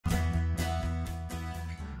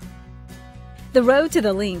The road to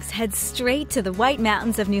the links heads straight to the White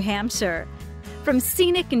Mountains of New Hampshire. From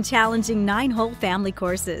scenic and challenging 9-hole family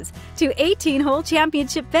courses to 18-hole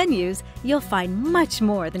championship venues, you'll find much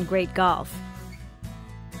more than great golf.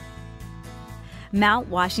 Mount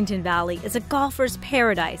Washington Valley is a golfer's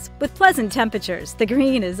paradise. With pleasant temperatures, the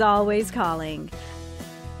green is always calling.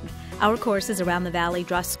 Our courses around the valley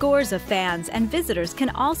draw scores of fans, and visitors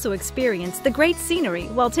can also experience the great scenery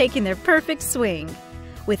while taking their perfect swing.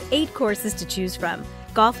 With 8 courses to choose from,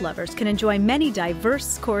 golf lovers can enjoy many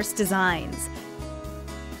diverse course designs.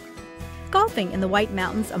 Golfing in the White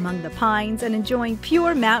Mountains among the pines and enjoying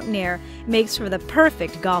pure mountain air makes for the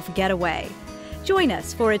perfect golf getaway. Join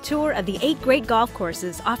us for a tour of the 8 great golf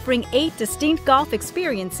courses offering 8 distinct golf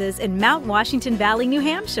experiences in Mount Washington Valley, New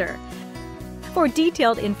Hampshire. For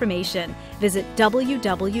detailed information, visit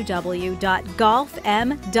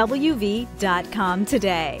www.golfmwv.com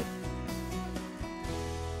today.